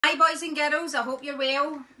Hi boys and girls, I hope you're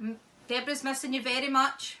well. Deborah's missing you very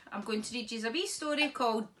much. I'm going to read you a wee story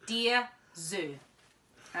called Dear Zoo.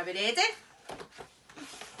 Are we ready?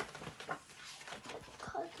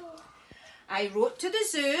 I wrote to the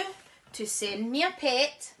zoo to send me a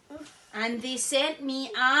pet and they sent me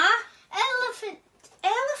a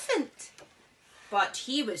elephant. But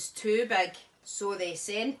he was too big, so they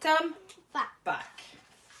sent him back.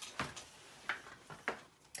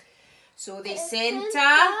 So they sent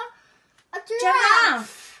a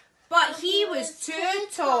giraffe, but he was too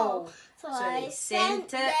tall, so they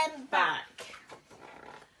sent it back.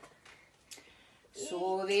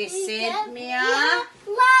 So they sent me a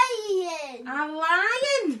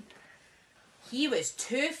lion. He was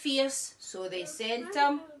too fierce, so they sent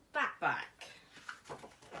him back.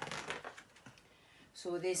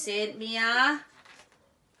 So they sent me a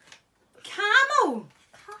camel.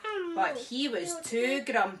 But he was too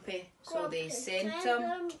grumpy, so they sent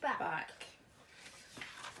him back.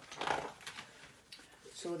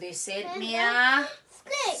 So they sent me a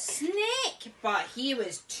snake, but he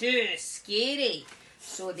was too scary,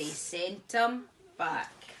 so they sent him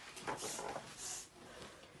back.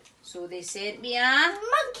 So they sent me a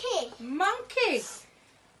monkey.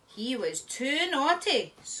 He was too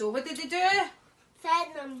naughty, so what did they do?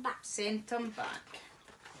 Sent him back.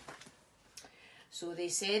 So they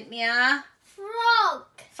sent me a frog,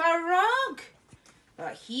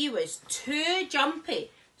 but he was too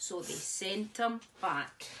jumpy, so they sent him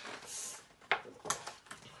back.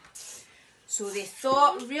 So they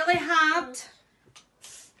thought really hard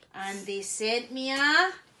and they sent me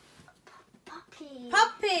a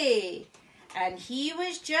puppy, and he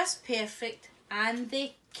was just perfect and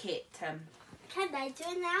they kept him. Can I do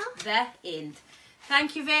it now? The end.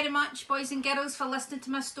 Thank you very much, boys and girls, for listening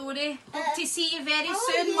to my story. Hope to see you very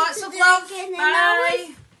soon. Lots of love.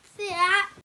 Bye. See that?